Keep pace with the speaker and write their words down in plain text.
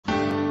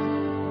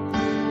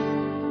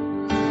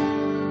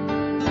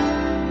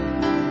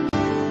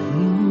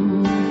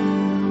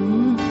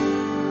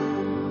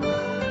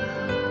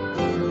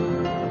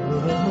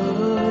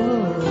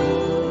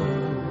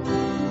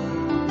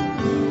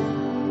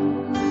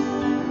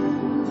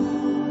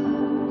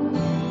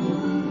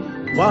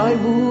Why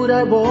would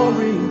I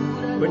worry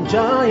when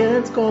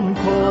giants come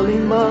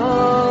calling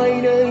my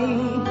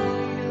name?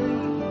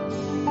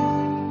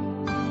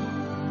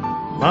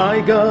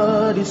 My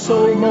God is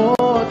so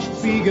much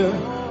bigger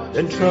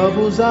than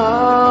troubles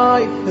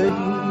I face.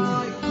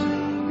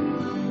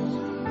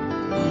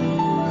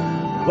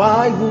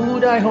 Why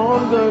would I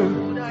hunger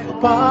for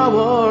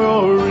power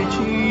or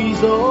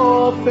riches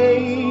or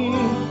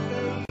fame?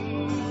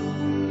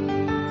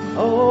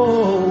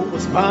 Oh,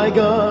 'cause my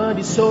God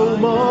is so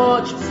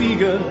much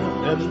bigger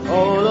than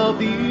all of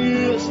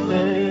these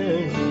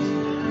things.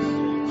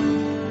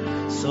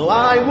 So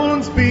I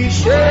won't be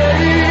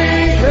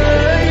shaken,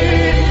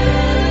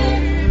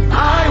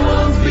 I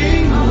won't be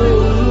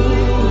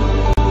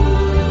moved.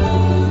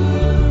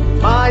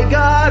 My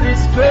God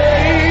is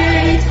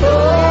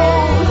faithful,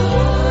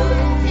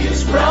 His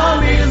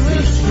promise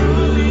is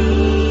true.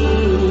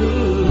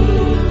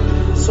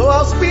 So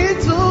I'll speak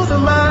to the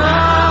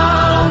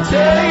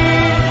mountain,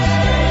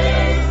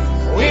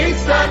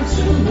 it's time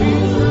to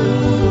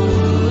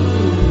move.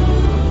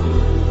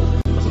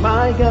 'Cause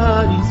my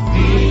God is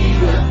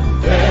bigger,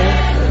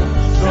 better,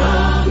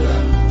 stronger,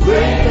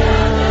 greater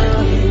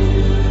than you.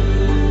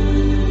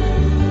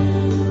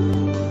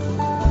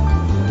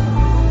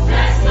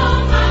 There's no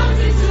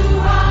mountain too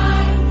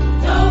high,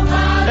 no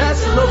valley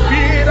There's too no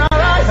fear that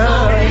I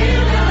have.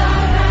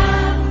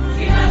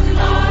 He has it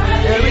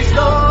already. There is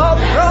no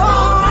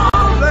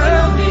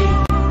problem.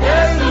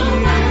 There's no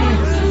mountain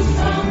too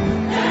strong.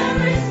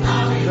 There is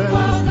nothing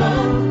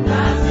possible.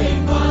 That's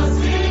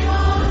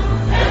impossible.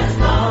 There's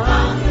no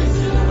mountain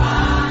too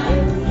high,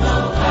 no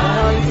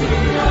valley too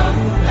low.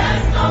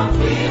 There's no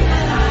fear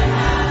that I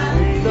have.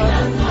 He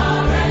doesn't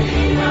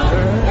already know.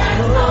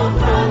 There's no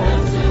problem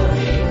too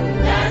big.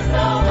 There's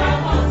no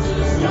weapon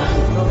too strong.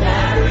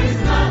 There is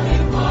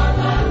nothing for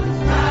God.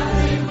 That's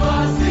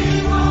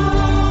impossible.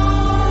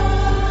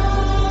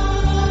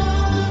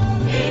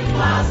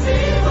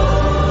 Impossible.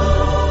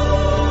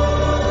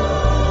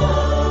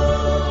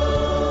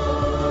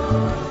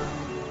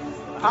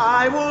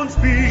 I won't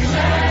be.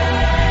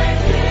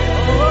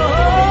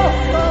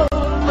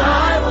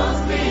 I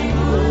won't be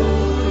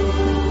moved.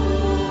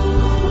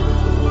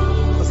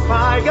 'Cause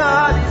my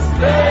God is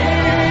faithful.